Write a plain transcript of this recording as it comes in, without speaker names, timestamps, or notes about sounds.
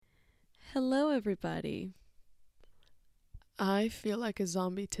Hello, everybody. I feel like a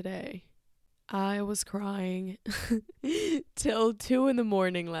zombie today. I was crying till 2 in the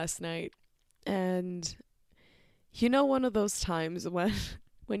morning last night. And one of those times when,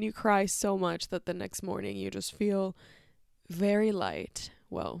 when you cry so much that the next morning you just feel very light.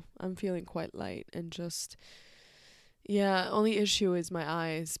 Well, I'm feeling quite light and just, yeah, only issue is my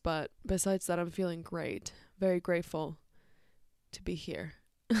eyes. But besides that, I'm feeling great. Very grateful to be here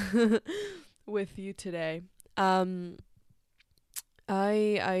with you today. Um,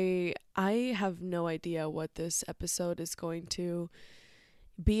 I have no idea what this episode is going to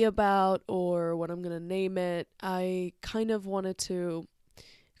be about or what I'm going to name it. I kind of wanted to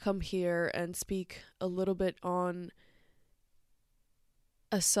come here and speak a little bit on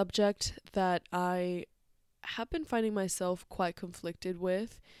a subject that I have been finding myself quite conflicted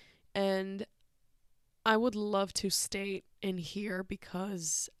with, and I would love to state in here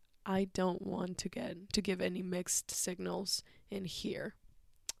because I don't want to give any mixed signals in here.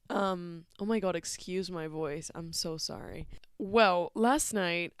 Oh my god, excuse my voice. I'm so sorry. Well, last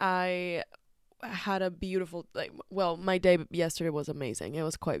night I had a beautiful my day yesterday was amazing. It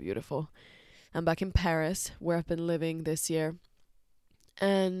was quite beautiful. I'm back in Paris where I've been living this year,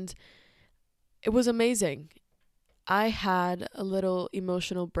 and it was amazing. I had a little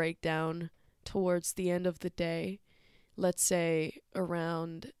emotional breakdown towards the end of the day. Let's say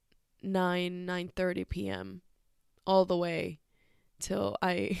around 9:30 p.m. all the way till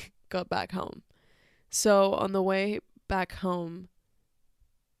I got back home. So on the way back home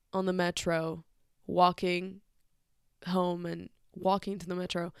on the metro, walking home and walking to the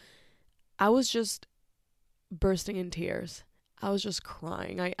metro, I was just bursting in tears. I was just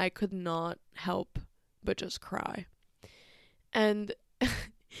crying. I could not help but just cry. And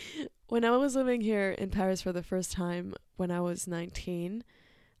when I was living here in Paris for the first time when I was 19,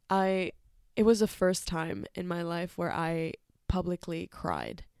 it was the first time in my life where I publicly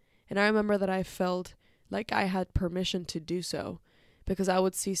cried. And I remember that I felt like I had permission to do so because I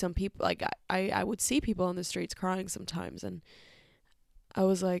would see some people, like I would see people on the streets crying sometimes. And I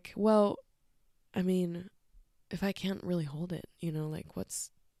was like, well, I mean, if I can't really hold it, like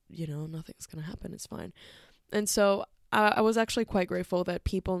nothing's going to happen. It's fine. And so I was actually quite grateful that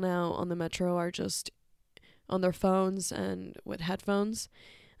people now on the metro are just on their phones and with headphones.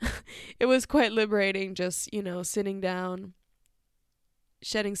 It was quite liberating just, sitting down,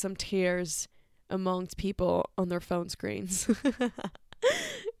 shedding some tears amongst people on their phone screens.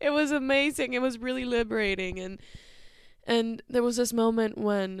 It was amazing. It was really liberating, and there was this moment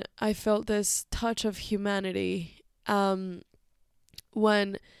when I felt this touch of humanity,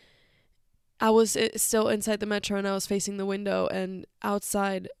 when I was still inside the metro and I was facing the window, and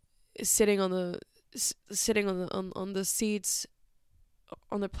outside sitting on the seats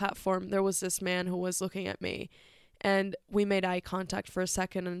on the platform, there was this man who was looking at me, and we made eye contact for a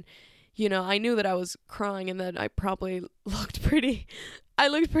second. And I knew that I was crying and that I probably looked pretty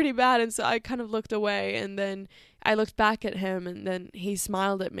bad, and so I kind of looked away, and then I looked back at him, and then he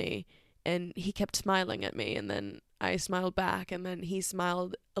smiled at me, and he kept smiling at me, and then I smiled back, and then he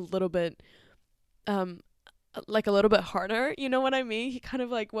smiled a little bit like a little bit harder, you know what I mean? He kind of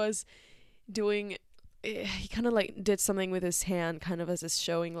like was doing he kind of like did something with his hand, kind of as is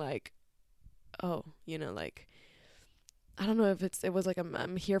showing like, oh, like, I don't know if it was like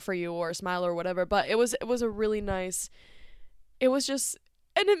I'm here for you or a smile or whatever, but it was a really nice. It was just,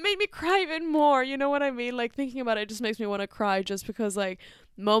 and it made me cry even more. You know what I mean? Like, thinking about it just makes me want to cry, just because like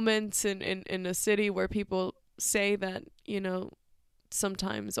moments in a city where people say that,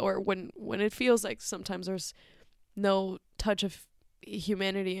 sometimes, or when it feels like sometimes there's no touch of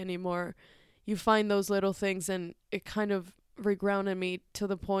humanity anymore, you find those little things, and it kind of regrounded me to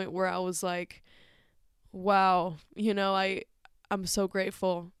the point where I was like, wow, I'm so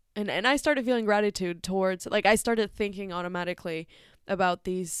grateful. And I started feeling gratitude towards, like, I started thinking automatically about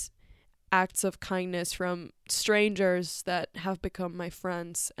these acts of kindness from strangers that have become my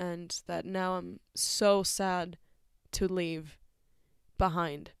friends, and that now I'm so sad to leave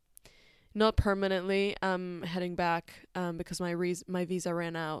behind. Not permanently. I'm heading back because my visa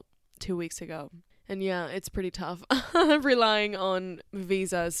ran out 2 weeks ago. And yeah, it's pretty tough relying on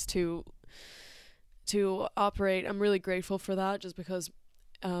visas to operate. I'm really grateful for that, just because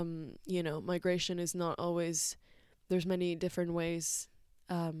migration is not always, there's many different ways.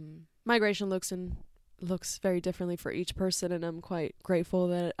 Migration looks very differently for each person, and I'm quite grateful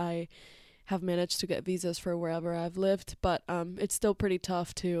that I have managed to get visas for wherever I've lived, but it's still pretty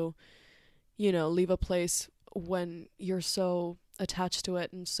tough to leave a place when you're so attached to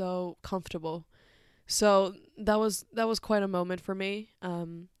it and so comfortable. So that was quite a moment for me,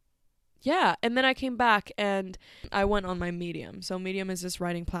 yeah, and then I came back and I went on my Medium. So Medium is this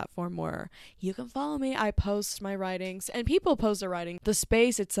writing platform where you can follow me. I post my writings and people post their writing. The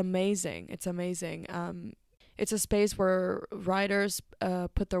space, it's amazing. It's amazing. It's a space where writers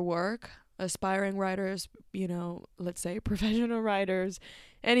put their work, aspiring writers, let's say professional writers,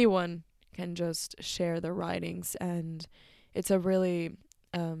 anyone can just share their writings, and it's a really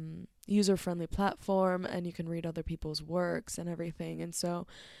user-friendly platform, and you can read other people's works and everything. And so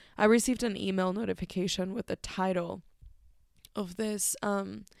I received an email notification with the title of this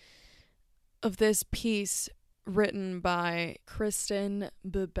piece written by Kristen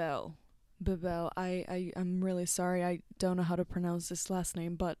Bebel. I'm really sorry, I don't know how to pronounce this last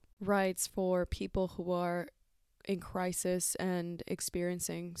name, but writes for people who are in crisis and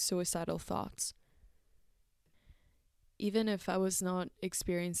experiencing suicidal thoughts. Even if I was not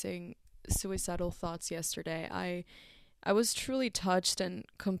experiencing suicidal thoughts yesterday, I was truly touched and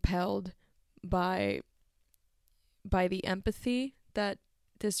compelled by the empathy that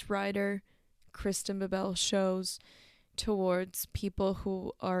this writer, Kristen Bebel, shows towards people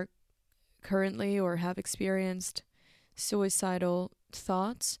who are currently or have experienced suicidal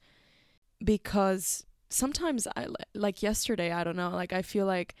thoughts. Because sometimes like yesterday, I don't know, like I feel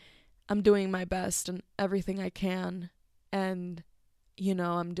like I'm doing my best and everything I can, and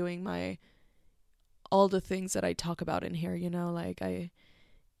I'm doing all the things that I talk about in here, like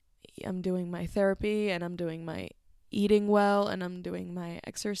I'm doing my therapy, and I'm doing my eating well, and I'm doing my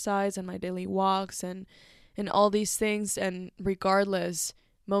exercise and my daily walks and all these things. And regardless,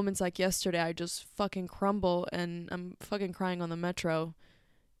 moments like yesterday, I just fucking crumble and I'm fucking crying on the metro,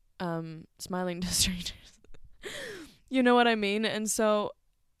 smiling to strangers. You know what I mean? And so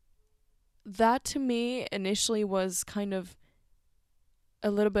that to me initially was kind of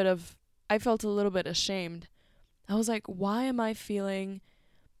I felt a little bit ashamed. I was like, why am I feeling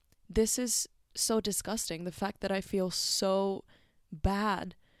this is so disgusting? The fact that I feel so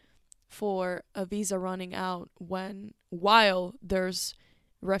bad for a visa running out while there's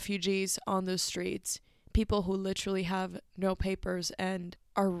refugees on the streets, people who literally have no papers and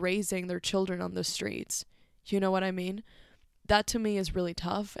are raising their children on the streets. You know what I mean? That to me is really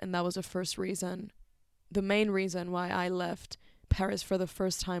tough, and that was the main reason why I left Paris for the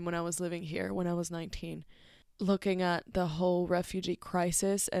first time when I was living here, when I was 19. Looking at the whole refugee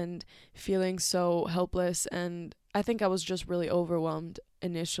crisis and feeling so helpless, and I think I was just really overwhelmed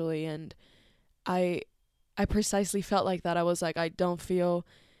initially, and I precisely felt like that. I was like, I don't feel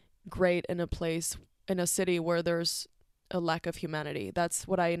great in a city where there's a lack of humanity. That's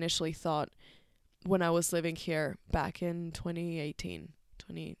what I initially thought when I was living here back in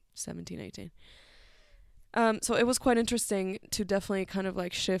 2017, 18. So it was quite interesting to definitely kind of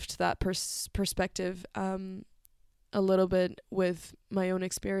like shift that perspective a little bit with my own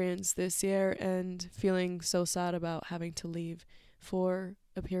experience this year, and feeling so sad about having to leave for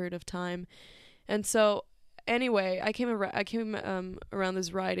a period of time. And so anyway, I came around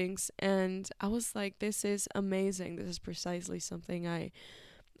these writings, and I was like, this is amazing. This is precisely something I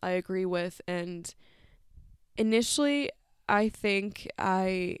agree with. And initially, I think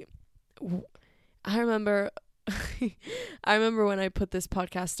I remember I remember when I put this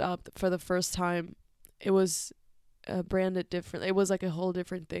podcast up for the first time, it was branded differently. It was like a whole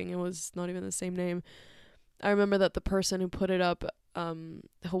different thing. It was not even the same name. I remember that the person who put it up,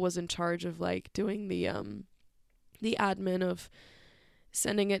 who was in charge of like doing the admin of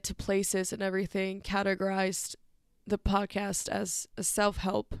sending it to places and everything, categorized the podcast as a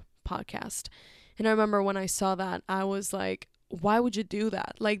self-help podcast. And I remember when I saw that, I was like, why would you do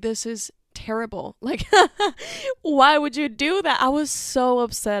that? Like, this is terrible. Like, why would you do that? I was so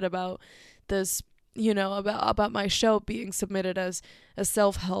upset about this, about my show being submitted as a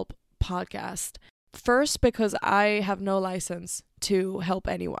self-help podcast. First, because I have no license to help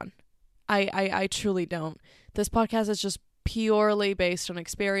anyone. I truly don't. This podcast is just purely based on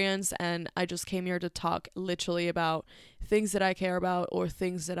experience, and I just came here to talk literally about things that I care about, or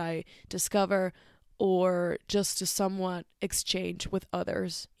things that I discover, or just to somewhat exchange with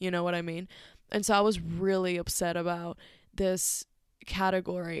others. You know what I mean? And so I was really upset about this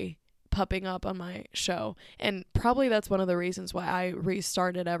category popping up on my show. And probably that's one of the reasons why I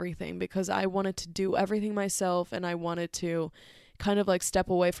restarted everything, because I wanted to do everything myself, and I wanted to kind of like step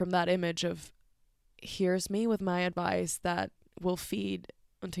away from that image of, here's me with my advice that will feed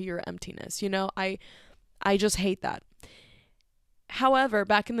into your emptiness. I just hate that. However,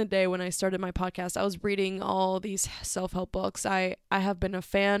 back in the day when I started my podcast, I was reading all these self-help books. I have been a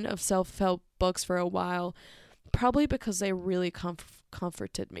fan of self-help books for a while, probably because they really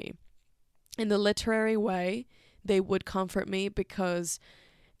comforted me. In the literary way, they would comfort me because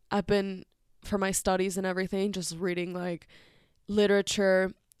I've been, for my studies and everything, just reading like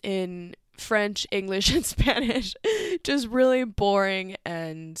literature in French, English, and Spanish. Just really boring,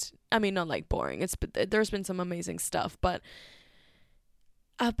 and I mean, not like boring. There's been some amazing stuff, but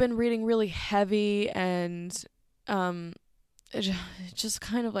I've been reading really heavy and just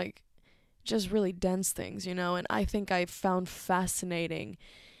kind of like just really dense things, and I think I found fascinating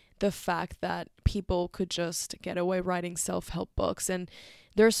the fact that people could just get away writing self-help books. And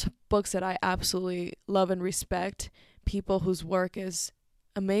there's books that I absolutely love and respect, people whose work is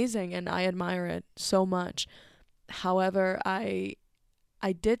amazing and I admire it so much. However, I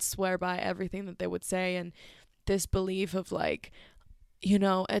did swear by everything that they would say, and this belief of like,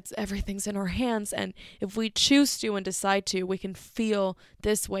 it's everything's in our hands, and if we choose to and decide to, we can feel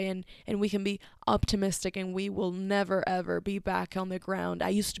this way, and we can be optimistic, and we will never ever be back on the ground. I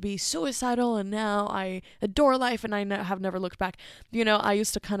used to be suicidal, and now I adore life, and I have never looked back. I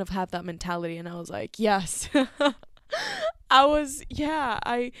used to kind of have that mentality, and I was like, yes.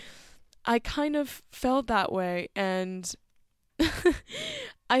 I kind of felt that way, and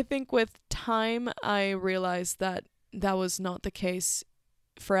I think with time I realized that that was not the case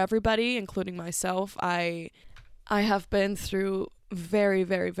for everybody, including myself. I have been through very,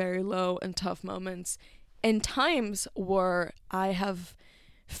 very, very low and tough moments, and times where I have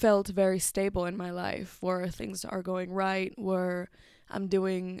felt very stable in my life, where things are going right, where I'm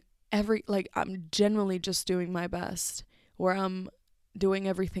doing I'm genuinely just doing my best, where I'm doing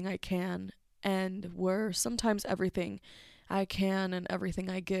everything I can, and where sometimes everything I can and everything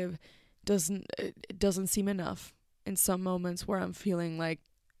I give doesn't seem enough in some moments, where I'm feeling like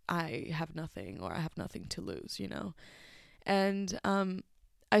I have nothing or I have nothing to lose, And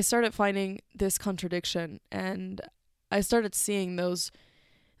I started finding this contradiction, and I started seeing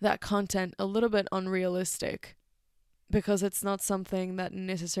that content a little bit unrealistic, because it's not something that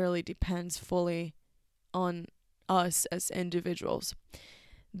necessarily depends fully on us as individuals.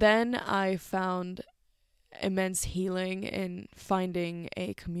 Then I found immense healing in finding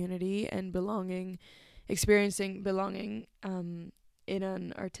a community and experiencing belonging in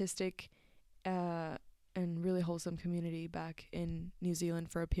an artistic and really wholesome community back in New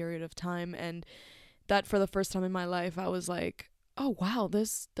Zealand for a period of time. And that, for the first time in my life, I was like, oh wow,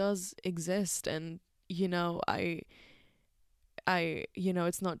 this does exist. And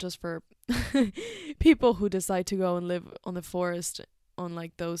it's not just for people who decide to go and live on the forest, on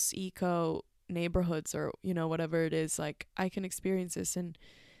like those eco neighborhoods, or whatever it is. Like, I can experience this in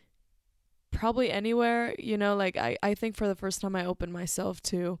probably anywhere. Like, I think for the first time I opened myself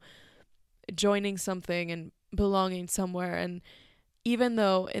to joining something and belonging somewhere. And even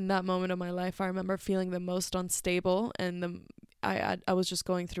though in that moment of my life I remember feeling the most unstable, and I was just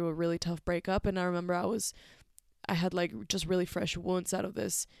going through a really tough breakup, and I remember I had like just really fresh wounds out of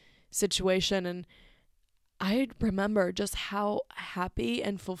this situation, and I remember just how happy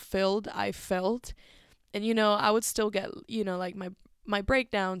and fulfilled I felt. And I would still get like my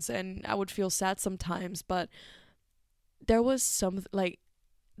breakdowns, and I would feel sad sometimes, but there was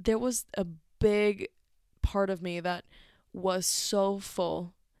a big part of me that was so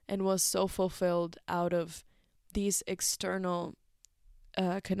full and was so fulfilled out of these external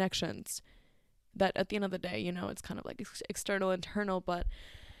connections, that at the end of the day, it's kind of like external, internal, but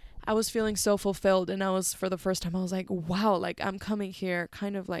I was feeling so fulfilled. And for the first time, I was like, wow, like I'm coming here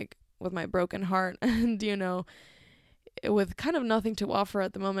kind of like with my broken heart and, with kind of nothing to offer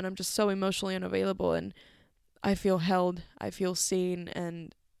at the moment. I'm just so emotionally unavailable, and I feel held, I feel seen,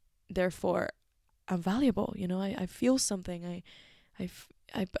 and therefore I'm valuable. I feel something.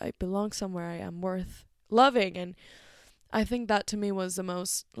 I belong somewhere. I am worth loving. And I think that to me was the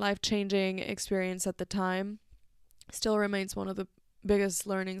most life-changing experience at the time. Still remains one of the biggest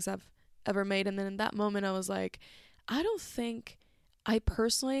learnings I've ever made. And then in that moment, I was like, I don't think I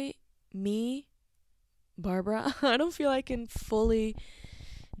personally, me, Barbara, I don't feel I can fully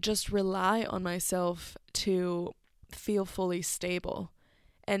just rely on myself to feel fully stable.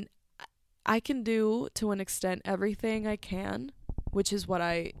 And I can do, to an extent, everything I can, which is what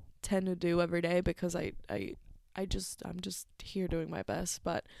I tend to do every day, because I'm just here doing my best.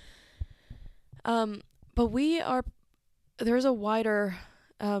 But there's a wider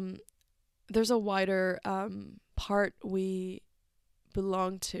part we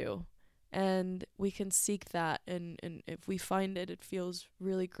belong to, and we can seek that, and if we find it, it feels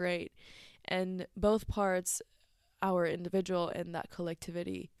really great. And both parts, our individual and that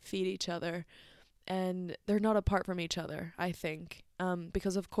collectivity, feed each other, and they're not apart from each other, I think,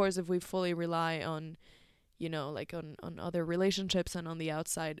 because of course if we fully rely on like on other relationships and on the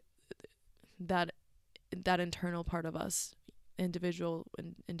outside, that internal part of us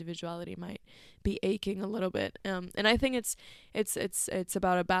individuality might be aching a little bit. And I think it's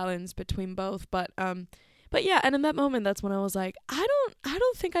about a balance between both. But yeah, and in that moment, that's when I was like, I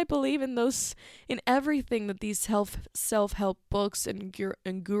don't think I believe in everything that these self-help books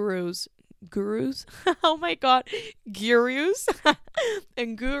and gurus, oh my god, gurus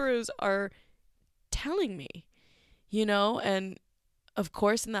and gurus are telling me, and of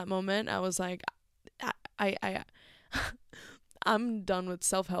course in that moment I was like, I I'm done with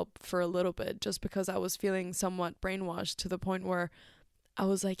self-help for a little bit, just because I was feeling somewhat brainwashed to the point where I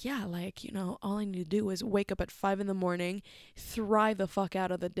was like, yeah, like, all I need to do is wake up at 5 a.m, thrive the fuck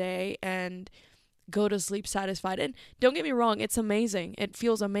out of the day, and go to sleep satisfied. And don't get me wrong, it's amazing. It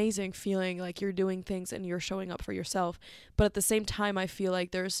feels amazing feeling like you're doing things and you're showing up for yourself. But at the same time, I feel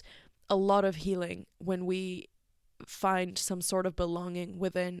like there's a lot of healing when we find some sort of belonging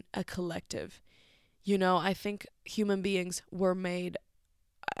within a collective. I think human beings were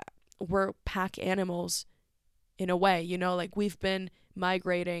pack animals in a way, like we've been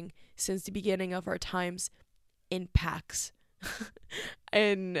migrating since the beginning of our times in packs.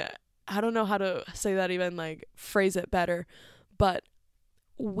 And I don't know how to say that, even like phrase it better, but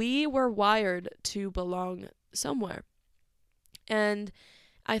we were wired to belong somewhere. And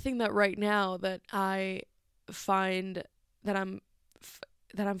I think that right now that I find that I'm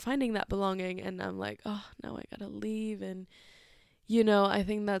finding that belonging, and I'm like, oh, now I gotta leave. And I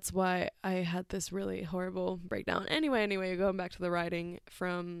think that's why I had this really horrible breakdown. Anyway, going back to the writing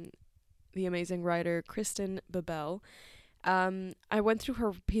from the amazing writer Kristen Babel. I went through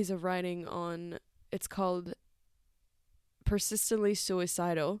her piece of writing it's called Persistently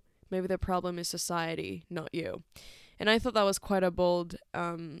Suicidal. Maybe the problem is society, not you. And I thought that was quite a bold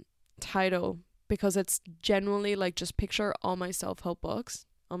title, because it's genuinely like, just picture all my self-help books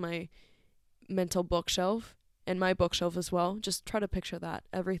on my mental bookshelf, and my bookshelf as well. Just try to picture that,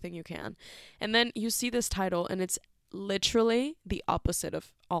 everything you can. And then you see this title, and it's literally the opposite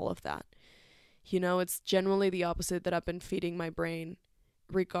of all of that. It's genuinely the opposite that I've been feeding my brain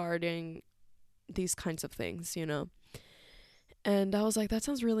regarding these kinds of things, And I was like, that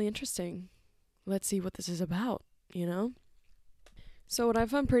sounds really interesting. Let's see what this is about, So what I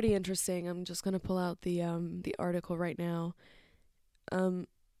found pretty interesting, I'm just going to pull out the article right now.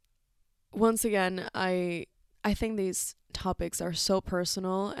 Once again, I think these topics are so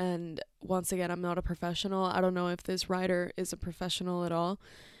personal, and once again, I'm not a professional. I don't know if this writer is a professional at all.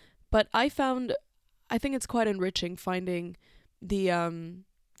 But I think it's quite enriching finding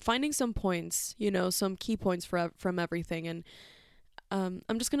some points, some key points from everything. And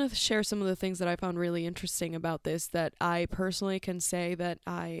I'm just going to share some of the things that I found really interesting about this, that I personally can say that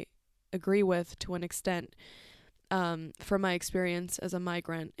I agree with to an extent, from my experience as a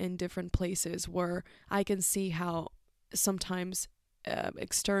migrant in different places, where I can see how sometimes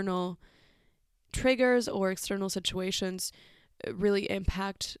external triggers or external situations really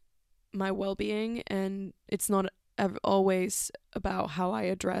impact my well-being, and it's not always about how I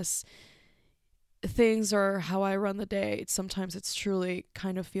address things or how I run the day. Sometimes it's truly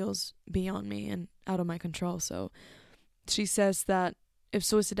kind of feels beyond me and out of my control. So she says that if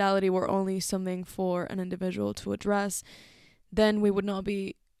suicidality were only something for an individual to address, then we would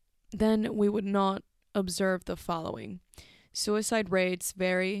not observe the following. Suicide rates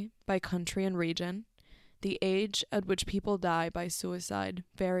vary by country and region. The age at which people die by suicide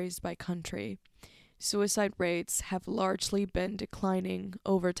varies by country. Suicide rates have largely been declining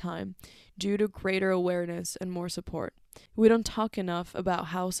over time due to greater awareness and more support. We don't talk enough about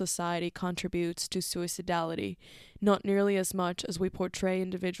how society contributes to suicidality, not nearly as much as we portray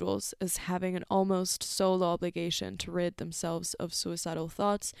individuals as having an almost sole obligation to rid themselves of suicidal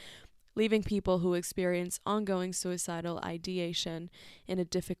thoughts, leaving people who experience ongoing suicidal ideation in a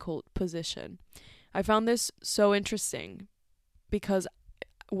difficult position. I found this so interesting because,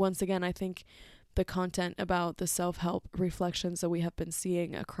 once again, I think the content about the self-help reflections that we have been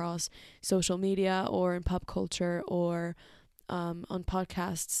seeing across social media or in pop culture or on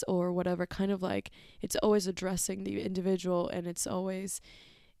podcasts or whatever, kind of like, it's always addressing the individual, and it's always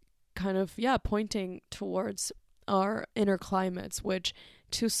kind of, pointing towards our inner climates, which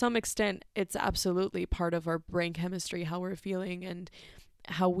to some extent, it's absolutely part of our brain chemistry, how we're feeling and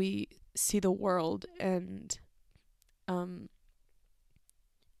how we see the world, and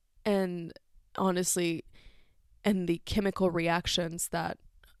honestly, and the chemical reactions that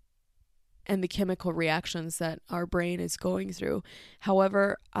our brain is going through.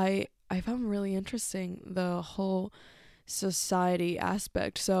 However, I found really interesting the whole society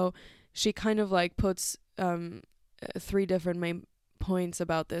aspect. So she kind of like puts 3 different main points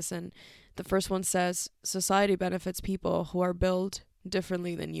about this, and The first one says, society benefits people who are built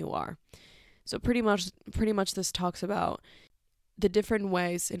differently than you are. So pretty much this talks about the different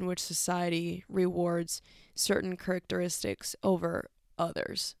ways in which society rewards certain characteristics over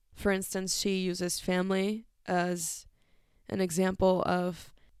others. For instance, she uses family as an example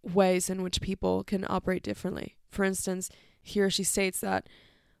of ways in which people can operate differently. For instance, here she states that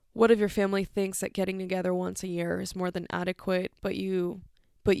what if your family thinks that getting together once a year is more than adequate, but you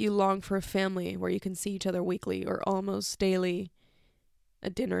long for a family where you can see each other weekly or almost daily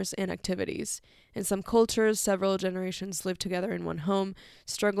at dinners and activities. In some cultures, several generations live together in one home,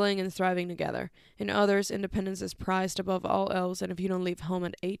 struggling and thriving together. In others, independence is prized above all else, and if you don't leave home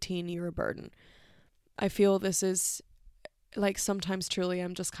at 18, you're a burden. I feel this is, like, sometimes truly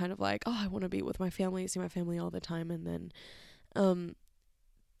I'm just kind of like, oh, I want to be with my family, see my family all the time, and then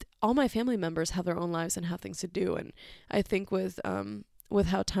all my family members have their own lives and have things to do. And I think with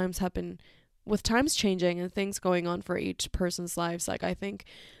how times have been, with times changing and things going on for each person's lives, like, I think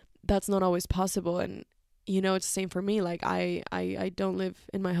that's not always possible. And it's the same for me. Like, I don't live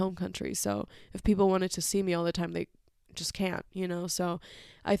in my home country, so if people wanted to see me all the time, they just can't, so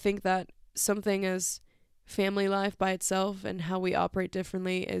I think that something as family life by itself and how we operate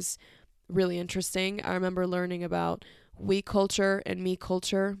differently is really interesting. I remember learning about we culture and me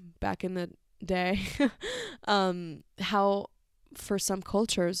culture back in the day. How for some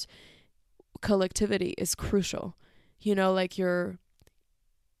cultures collectivity is crucial, like your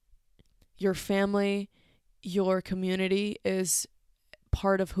family, your community is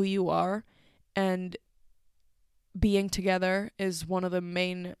part of who you are, and being together is one of the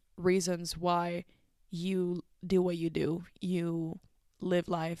main reasons why you do what you do. You live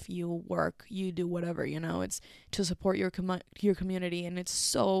life, you work, you do whatever, it's to support your community, and it's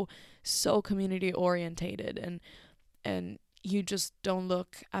so community orientated, and you just don't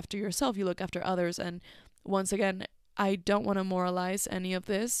look after yourself, you look after others. And once again, I don't want to moralize any of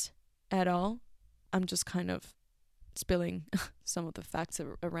this at all. I'm just kind of spilling some of the facts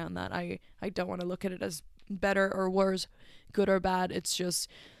around that. I don't want to look at it as better or worse, good or bad. It's just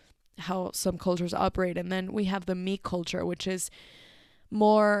how some cultures operate. And then we have the me culture, which is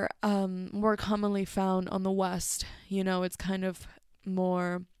more commonly found on the West. It's kind of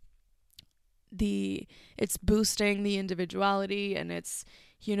more it's boosting the individuality, and it's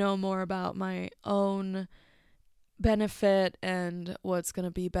more about my own benefit and what's going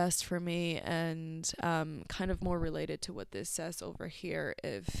to be best for me, and kind of more related to what this says over here.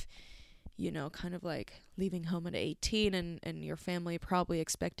 If kind of like leaving home at 18 and your family probably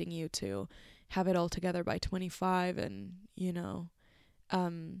expecting you to have it all together by 25, and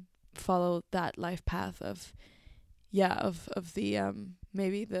follow that life path of the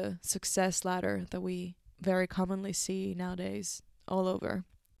maybe the success ladder that we very commonly see nowadays all over.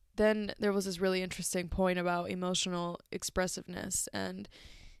 Then there was this really interesting point about emotional expressiveness, and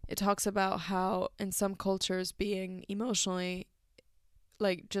it talks about how in some cultures being emotionally,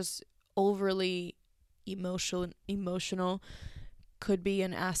 like, just overly emotional could be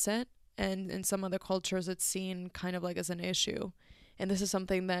an asset, and in some other cultures it's seen kind of like as an issue. And this is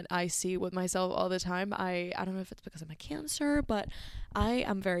something that I see with myself all the time. I don't know if it's because I'm a Cancer, but I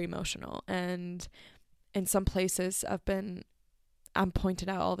am very emotional. And in some places I'm pointed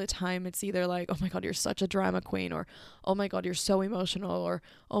out all the time. It's either like, oh my God, you're such a drama queen, or oh my God, you're so emotional, or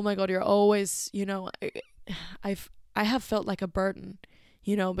oh my God, you're always, I have felt like a burden,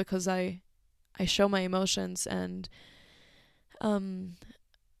 because I show my emotions, and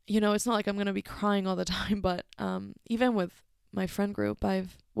it's not like I'm going to be crying all the time, but even with my friend group,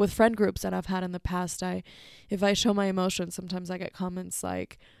 with friend groups that I've had in the past, if I show my emotions, sometimes I get comments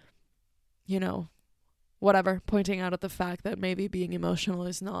like, whatever, pointing out at the fact that maybe being emotional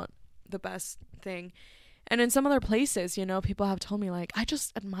is not the best thing. And in some other places, people have told me, like, I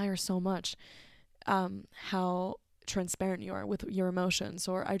just admire so much how transparent you are with your emotions,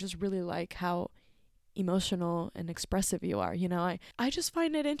 or I just really like how emotional and expressive you are. I just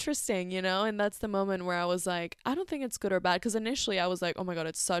find it interesting, and that's the moment where I was like, I don't think it's good or bad, because initially I was like, oh my God,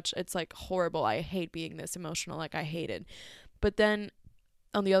 it's like horrible, I hate being this emotional, like, I hate it. But then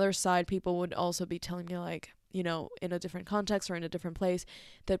on the other side, people would also be telling me, like, in a different context or in a different place,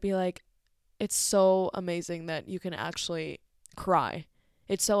 they'd be like, it's so amazing that you can actually cry,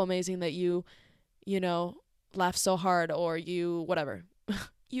 it's so amazing that you laugh so hard, or you whatever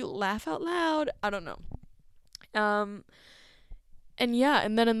you laugh out loud. I don't know. And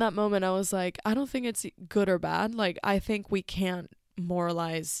then in that moment I was like, I don't think it's good or bad. Like, I think we can't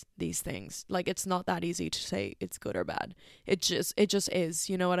moralize these things. Like, it's not that easy to say it's good or bad. It just is,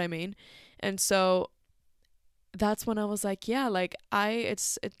 you know what I mean? And so that's when I was like, yeah, like I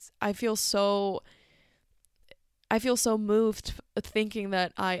feel so moved thinking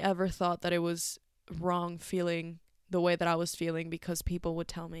that I ever thought that it was wrong feeling the way that I was feeling because people would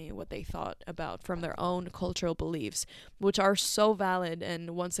tell me what they thought about from their own cultural beliefs, which are so valid. And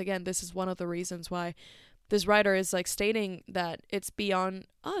once again, this is one of the reasons why this writer is like stating that it's beyond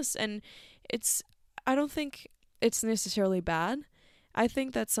us. And it's, I don't think it's necessarily bad. I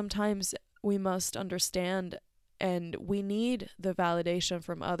think that sometimes we must understand and we need the validation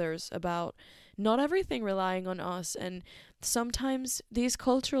from others about not everything relying on us, and sometimes these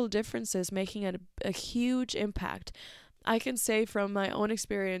cultural differences making a huge impact. I can say from my own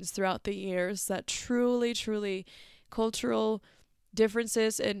experience throughout the years that truly cultural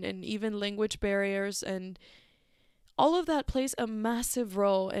differences and even language barriers and all of that plays a massive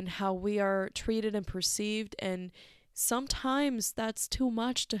role in how we are treated and perceived, and sometimes that's too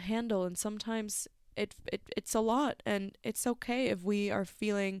much to handle, and sometimes it's a lot, and it's okay if we are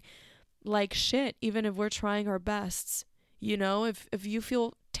feeling like shit even if we're trying our bests. You know, if you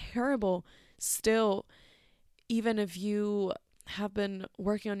feel terrible still, even if you have been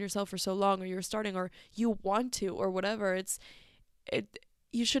working on yourself for so long, or you're starting, or you want to, or whatever, it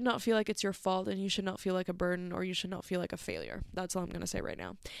you should not feel like it's your fault, and you should not feel like a burden, or you should not feel like a failure. That's all I'm going to say right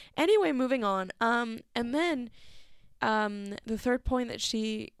now. Anyway, moving on. And then the third point that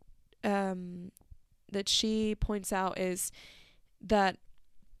she points out is that,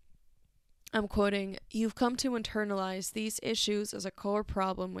 I'm quoting, "You've come to internalize these issues as a core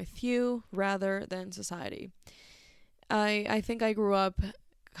problem with you rather than society." I think I grew up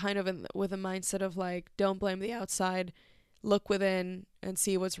kind of with a mindset of like, don't blame the outside, look within and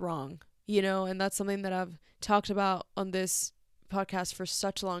see what's wrong, you know, and that's something that I've talked about on this podcast for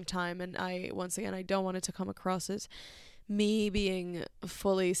such a long time. And once again, I don't want it to come across as me being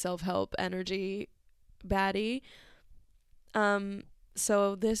fully self-help energy baddie.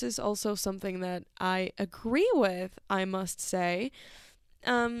 So this is also something that I agree with, I must say.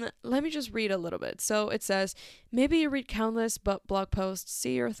 Let me just read a little bit. So it says, maybe you read countless blog posts,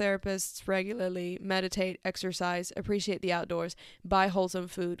 see your therapists regularly, meditate, exercise, appreciate the outdoors, buy wholesome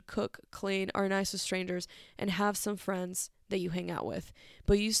food, cook, clean, are nice with strangers, and have some friends that you hang out with,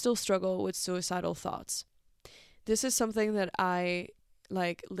 but you still struggle with suicidal thoughts. This is something that I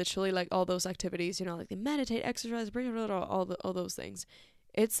like, literally, like all those activities, you know, like the meditate, exercise, all those things.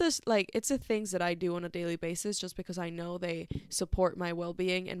 It's just like, it's the things that I do on a daily basis just because I know they support my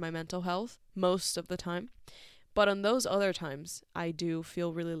well-being and my mental health most of the time. But on those other times, I do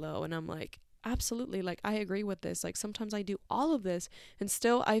feel really low, and I'm like, absolutely, like I agree with this. Like sometimes I do all of this and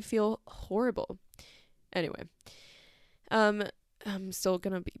still I feel horrible. Anyway, I'm still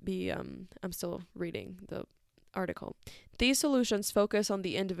gonna I'm still reading the article. These solutions focus on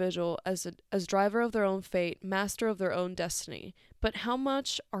the individual as driver of their own fate, master of their own destiny. But how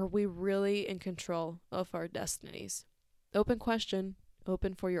much are we really in control of our destinies? Open question,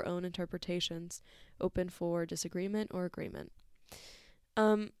 open for your own interpretations, open for disagreement or agreement.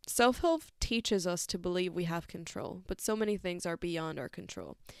 Self-help teaches us to believe we have control, but so many things are beyond our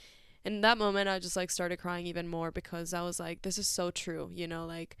control. In that moment, I just like started crying even more because I was like, this is so true, you know,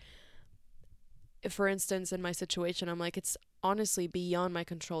 like, for instance, in my situation, I'm like, it's honestly beyond my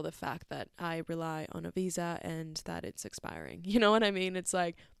control the fact that I rely on a visa and that it's expiring. You know what I mean? It's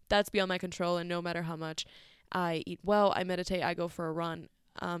like, that's beyond my control, and no matter how much I eat well, I meditate, I go for a run,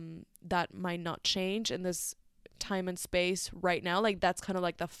 that might not change in this time and space right now. Like, that's kind of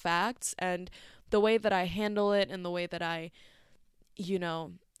like the facts, and the way that I handle it and the way that I, you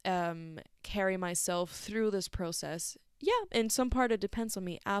know, carry myself through this process. Yeah, in some part it depends on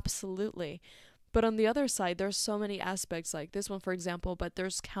me, absolutely. But on the other side, there's so many aspects like this one, for example, but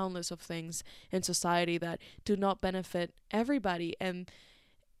there's countless of things in society that do not benefit everybody. And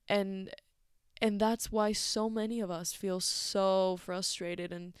and that's why so many of us feel so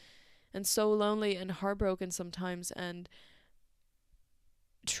frustrated and so lonely and heartbroken sometimes. And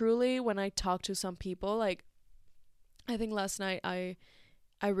truly, when I talk to some people, like, I think last night I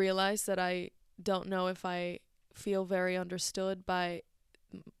realized that I don't know if I feel very understood by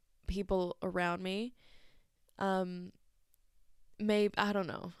people around me. Maybe I don't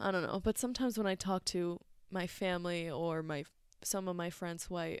know, but sometimes when I talk to my family or my some of my friends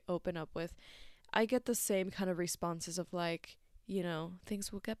who I open up with, I get the same kind of responses of like, you know,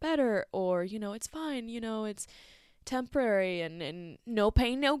 things will get better, or, you know, it's fine, you know, it's temporary, and no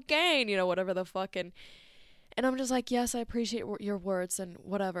pain no gain, you know, whatever the fuck. And I'm just like, yes, I appreciate your words and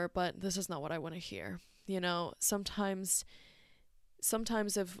whatever, but this is not what I want to hear. You know, sometimes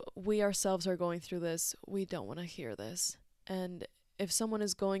if we ourselves are going through this, we don't want to hear this. And if someone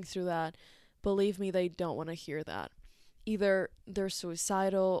is going through that, believe me, they don't want to hear that. Either they're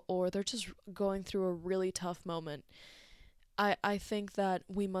suicidal or they're just going through a really tough moment. I think that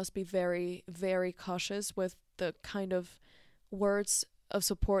we must be very, very cautious with the kind of words of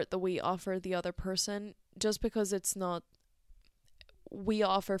support that we offer the other person, just because it's not, we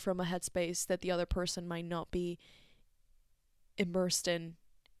offer from a headspace that the other person might not be immersed in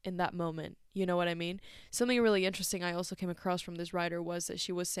that moment. You know what I mean? Something really interesting I also came across from this writer was that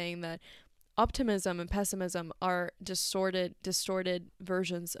she was saying that optimism and pessimism are distorted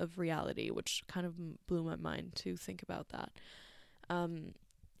versions of reality, which kind of blew my mind to think about that.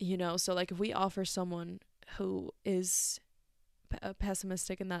 You know, so like if we offer someone who is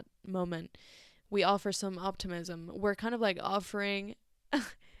pessimistic in that moment, we offer some optimism, we're kind of like offering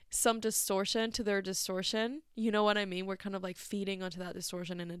some distortion to their distortion. You know what I mean? We're kind of like feeding onto that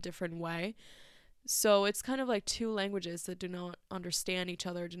distortion in a different way. So it's kind of like two languages that do not understand each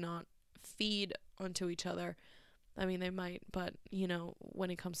other, do not feed onto each other. I mean, they might, but, you know, when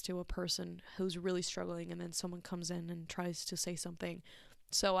it comes to a person who's really struggling and then someone comes in and tries to say something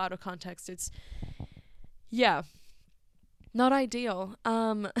so out of context, it's, yeah, not ideal.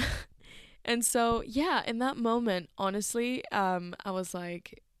 And so, yeah, in that moment, honestly, I was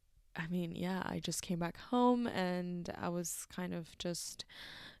like, I mean, yeah, I just came back home and I was kind of just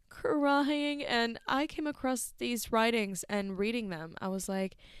crying, and I came across these writings and reading them. I was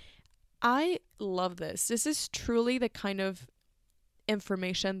like, I love this. This is truly the kind of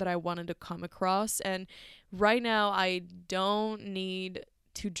information that I wanted to come across. And right now, I don't need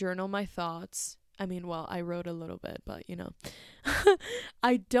to journal my thoughts. I mean, well, I wrote a little bit, but, you know,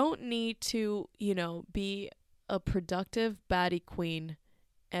 I don't need to, you know, be a productive baddie queen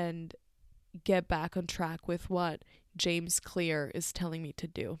and get back on track with what James Clear is telling me to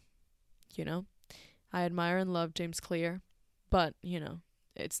do. You know, I admire and love James Clear, but, you know,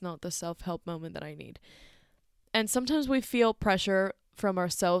 it's not the self-help moment that I need. And sometimes we feel pressure from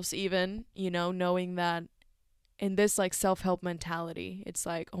ourselves even, you know, knowing that in this like self-help mentality, it's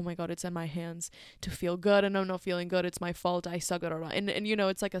like, oh my God, it's in my hands to feel good and I'm not feeling good. It's my fault. I suck at it. And you know,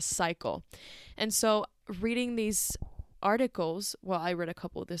 it's like a cycle. And so reading these articles, well, I read a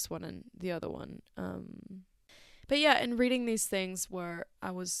couple, this one and the other one. But yeah, and reading these things where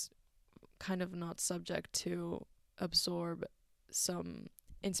I was kind of not subject to absorb some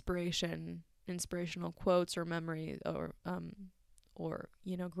inspirational quotes or memory or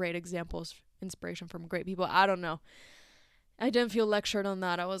you know, great examples, inspiration from great people. I don't know, I didn't feel lectured on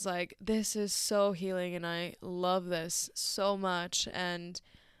that. I was like, this is so healing and I love this so much, and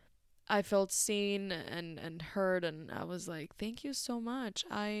I felt seen and heard, and I was like, thank you so much.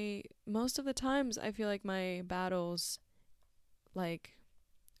 I most of the times I feel like my battles, like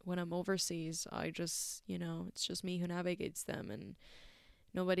when I'm overseas, I just, you know, it's just me who navigates them and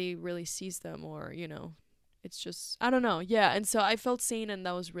nobody really sees them, or, you know, it's just, I don't know. Yeah. And so I felt seen and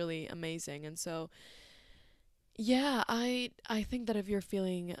that was really amazing. And so, yeah, I think that if you're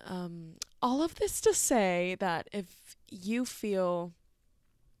feeling, all of this to say that if you feel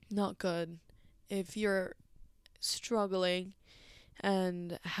not good, if you're struggling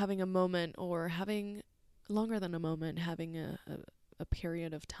and having a moment or having longer than a moment, having a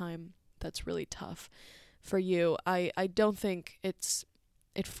period of time that's really tough for you, I don't think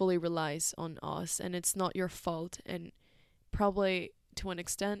it fully relies on us, and it's not your fault, and probably to an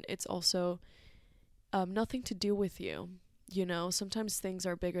extent it's also nothing to do with you. You know, sometimes things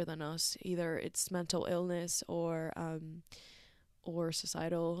are bigger than us. Either it's mental illness or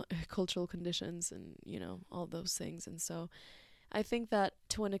societal cultural conditions, and, you know, all those things. And so I think that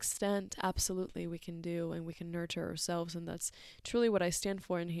to an extent, absolutely, we can do and we can nurture ourselves. And that's truly what I stand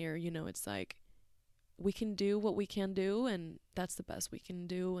for in here. You know, it's like we can do what we can do, and that's the best we can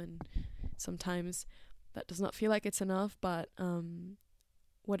do. And sometimes that does not feel like it's enough, but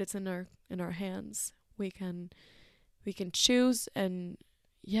what it's in our hands, we can choose. And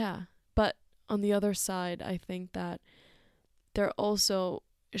yeah, but on the other side, I think that there also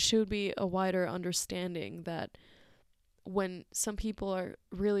should be a wider understanding that when some people are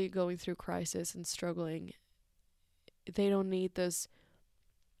really going through crisis and struggling, they don't need this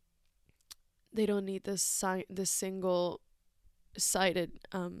this single sided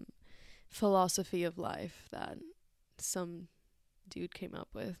philosophy of life that some dude came up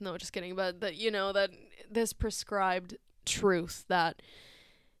with. No, just kidding. But that, you know, that this prescribed truth that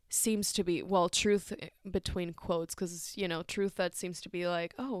seems to be, well, truth between quotes, because, you know, truth that seems to be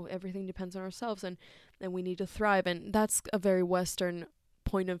like, oh, everything depends on ourselves and we need to thrive. And that's a very Western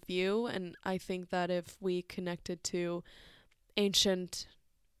point of view. And I think that if we connected to ancient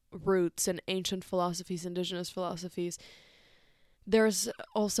roots and ancient philosophies, indigenous philosophies, there's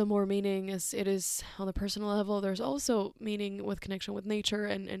also more meaning as it is on the personal level. There's also meaning with connection with nature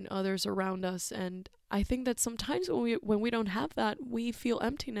and others around us. And I think that sometimes when we don't have that, we feel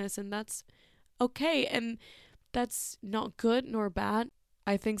emptiness, and that's okay. And that's not good nor bad.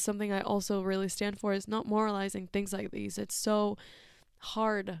 I think something I also really stand for is not moralizing things like these. It's so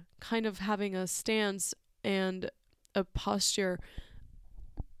hard kind of having a stance and a posture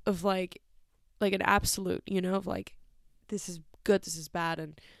of like an absolute, of like, this is good, this is bad,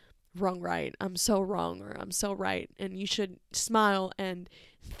 and wrong, right, I'm so wrong, or I'm so right, and you should smile and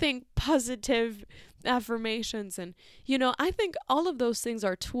think positive affirmations. And I think all of those things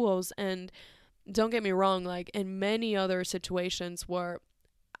are tools. And don't get me wrong, like in many other situations where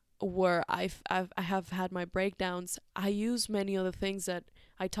I have had my breakdowns, I use many of the things that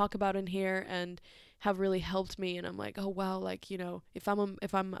I talk about in here and have really helped me. And I'm like, oh wow, like if I'm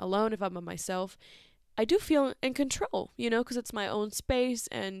alone, if I'm by myself, I do feel in control, because it's my own space.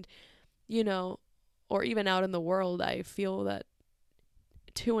 And or even out in the world, I feel that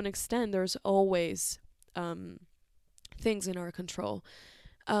to an extent there's always things in our control.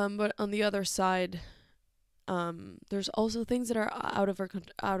 But on the other side, there's also things that are out of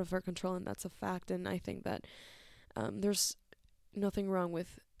our control, and that's a fact. And I think that there's nothing wrong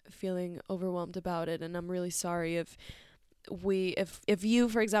with feeling overwhelmed about it. And I'm really sorry if you,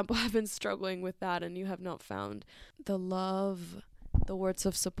 for example, have been struggling with that and you have not found the love, the words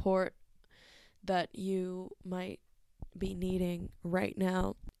of support that you might be needing right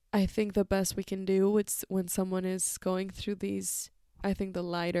now. I think the best we can do is when someone is going through these, I think the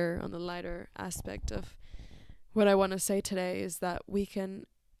lighter aspect of what I want to say today is that we can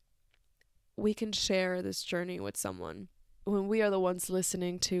share this journey with someone. When we are the ones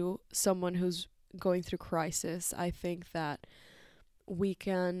listening to someone who's going through crisis, I think that we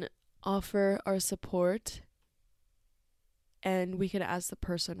can offer our support, and we can ask the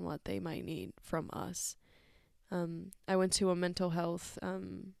person what they might need from us. I went to a mental health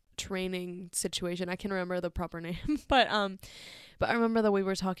training situation. I can't remember the proper name, but I remember that we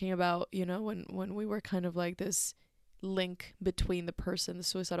were talking about, when we were kind of like this link between the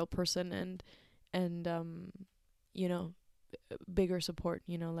suicidal person and bigger support,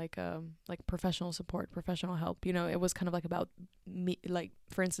 like professional support, professional help. It was kind of like about me, like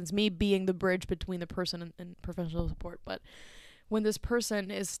for instance, me being the bridge between the person and professional support. But when this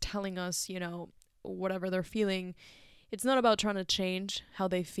person is telling us, whatever they're feeling, it's not about trying to change how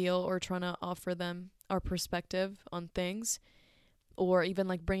they feel or trying to offer them our perspective on things, or even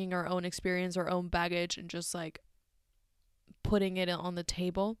like bringing our own experience, our own baggage, and just like putting it on the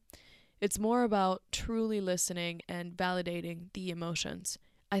table. It's more about truly listening and validating the emotions.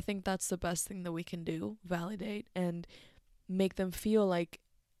 I think that's the best thing that we can do, validate and make them feel like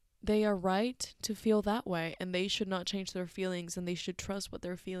they are right to feel that way, and they should not change their feelings, and they should trust what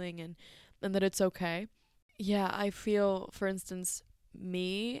they're feeling, and that it's okay. Yeah, I feel, for instance,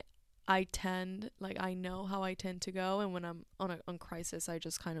 I know how I tend to go, and when I'm on crisis, I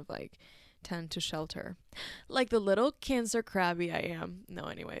just kind of like tend to shelter, like the little Cancer crabby I am. No,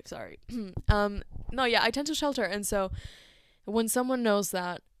 anyway, sorry. No, yeah, I tend to shelter, and so when someone knows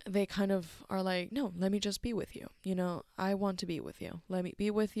that, they kind of are like, no, let me just be with you. I want to be with you. Let me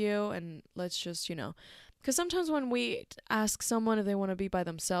be with you, and let's just, because sometimes when we ask someone if they want to be by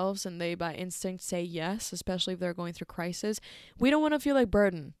themselves and they by instinct say yes, especially if they're going through crisis, we don't want to feel like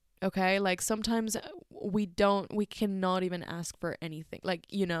burden. Okay, like sometimes we cannot even ask for anything, like,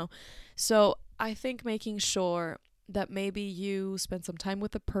 so I think making sure that maybe you spend some time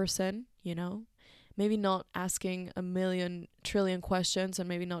with the person, maybe not asking a million trillion questions, and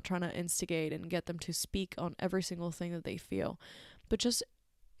maybe not trying to instigate and get them to speak on every single thing that they feel, but just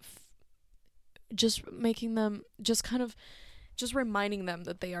making them, just reminding them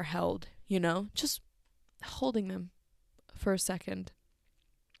that they are held, just holding them for a second.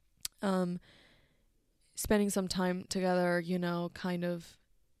 Spending some time together, kind of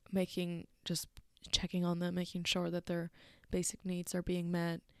just checking on them, making sure that their basic needs are being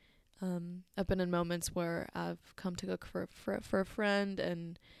met. I've been in moments where I've come to cook for a friend,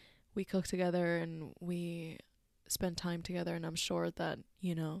 and we cook together and we spend time together, and I'm sure that,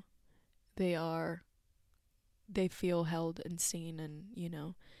 they feel held and seen,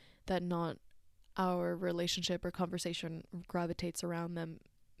 and, that not our relationship or conversation gravitates around them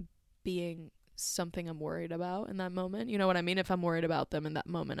being something I'm worried about in that moment. You know what I mean? If I'm worried about them in that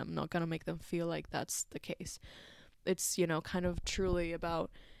moment, I'm not going to make them feel like that's the case. It's, kind of truly about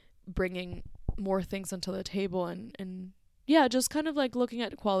bringing more things onto the table, and yeah, just kind of like looking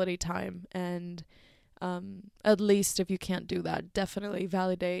at quality time. And at least if you can't do that, definitely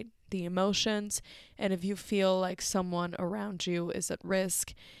validate the emotions. And if you feel like someone around you is at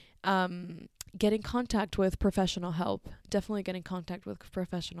risk, get in contact with professional help. Definitely get in contact with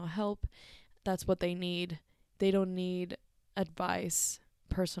professional help. That's what they need. They don't need advice,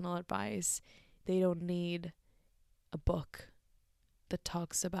 personal advice. They don't need a book that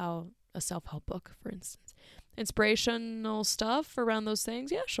talks about a self-help book, for instance. Inspirational stuff around those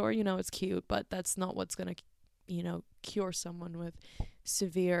things, yeah, sure, it's cute, but that's not what's gonna, cure someone with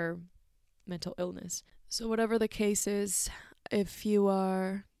severe mental illness. So whatever the case is, if you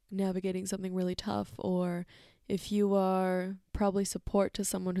are navigating something really tough, or if you are probably support to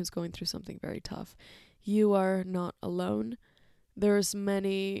someone who's going through something very tough, you are not alone. There's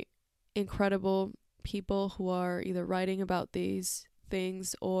many incredible people who are either writing about these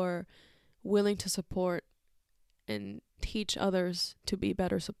things or willing to support and teach others to be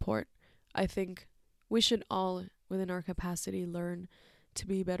better support. I think we should all, within our capacity, learn to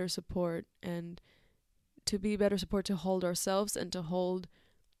be better support, and to be better support to hold ourselves and to hold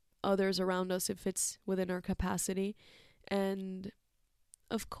others around us if it's within our capacity. And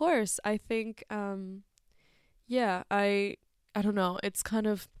of course, I think, I don't know, it's kind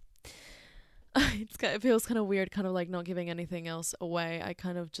of, it feels kind of weird, kind of like not giving anything else away. I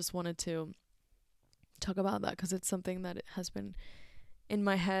kind of just wanted to talk about that because it's something that has been in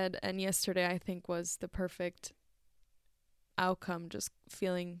my head, and yesterday I think was the perfect outcome, just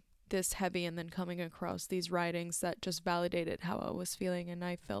feeling this heavy and then coming across these writings that just validated how I was feeling, and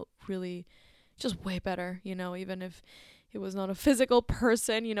I felt really just way better, even if it was not a physical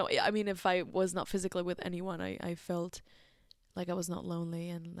person, I mean, if I was not physically with anyone, I felt like I was not lonely,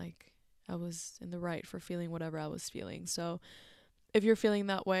 and like I was in the right for feeling whatever I was feeling. So if you're feeling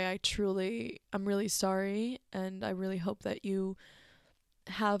that way, I'm really sorry, and I really hope that you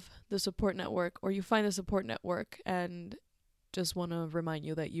have the support network, or you find the support network, and just want to remind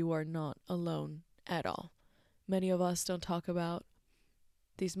you that you are not alone at all. Many of us don't talk about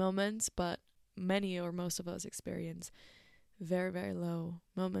these moments, but many or most of us experience very, very low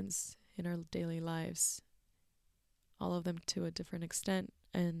moments in our daily lives, all of them to a different extent,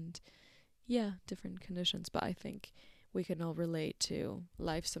 and different conditions. But I think we can all relate to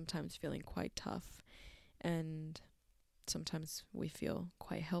life sometimes feeling quite tough, and sometimes we feel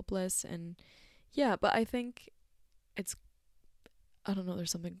quite helpless. And but I think I don't know,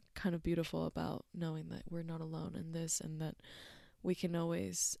 there's something kind of beautiful about knowing that we're not alone in this, and that we can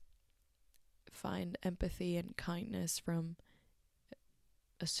always find empathy and kindness from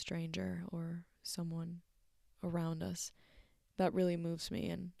a stranger or someone around us. That really moves me,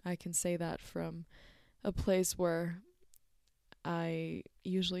 and I can say that from a place where I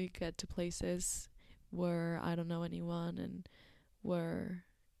usually get to places where I don't know anyone, and where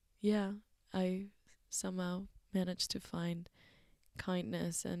I somehow manage to find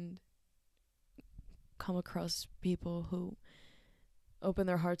kindness and come across people who open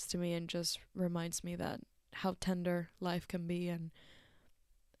their hearts to me, and just reminds me that how tender life can be, and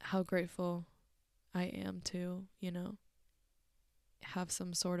how grateful I am to, have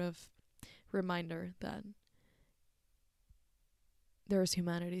some sort of reminder that there is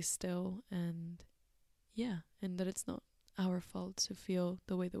humanity still, and and that it's not our fault to feel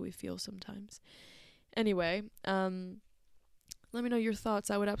the way that we feel sometimes. Anyway, let me know your thoughts.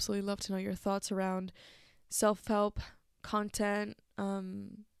 I would absolutely love to know your thoughts around self-help content.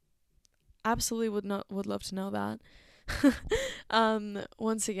 Absolutely would love to know that.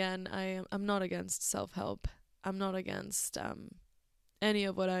 Once again, I'm not against self-help. I'm not against any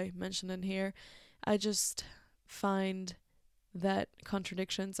of what I mentioned in here. I just find that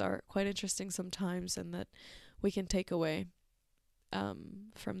contradictions are quite interesting sometimes, and that we can take away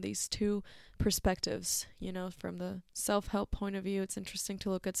from these two perspectives. From the self-help point of view, it's interesting to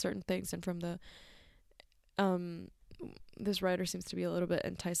look at certain things, and from the this writer seems to be a little bit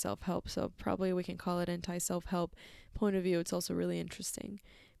anti-self-help, so probably we can call it anti-self-help point of view. It's also really interesting,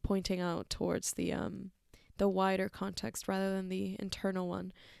 pointing out towards the wider context rather than the internal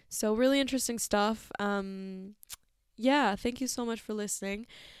one. So really interesting stuff. Thank you so much for listening.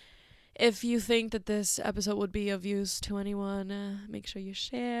 If you think that this episode would be of use to anyone, make sure you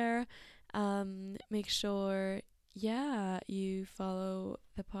share. Make sure, you follow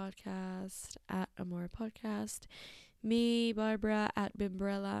the podcast at Amora Podcast. Me, Barbara, at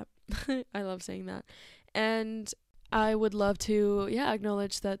Bimbrella. I love saying that. And I would love to,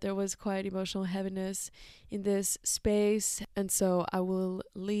 acknowledge that there was quite emotional heaviness in this space. And so I will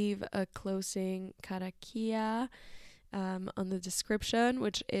leave a closing karakia on the description,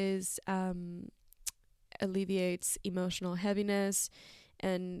 which is alleviates emotional heaviness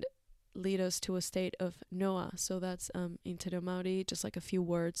and lead us to a state of Noa. So that's in Te Reo Maori, just like a few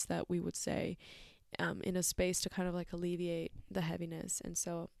words that we would say in a space to kind of like alleviate the heaviness. And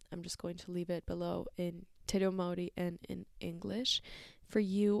so I'm just going to leave it below in Te Reo Maori and in English for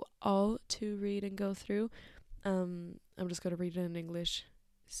you all to read and go through. I'm just going to read it in English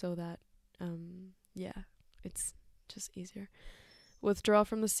so that, yeah, it's just easier. Withdraw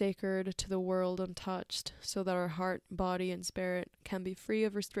from the sacred to the world untouched, so that our heart, body, and spirit can be free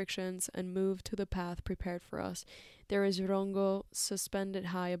of restrictions and move to the path prepared for us. There is Rongo suspended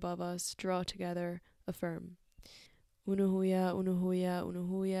high above us. Draw together, affirm. Unuhuya, unuhuya,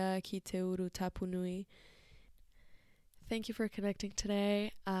 unuhuya, ki te uru tapunui. Thank you for connecting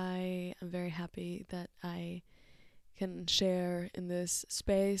today. I am very happy that I can share in this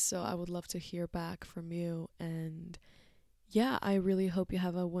space, so I would love to hear back from you. And yeah, I really hope you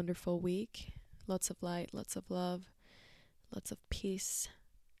have a wonderful week. Lots of light, lots of love, lots of peace.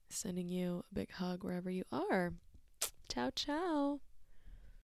 Sending you a big hug wherever you are. Ciao, ciao.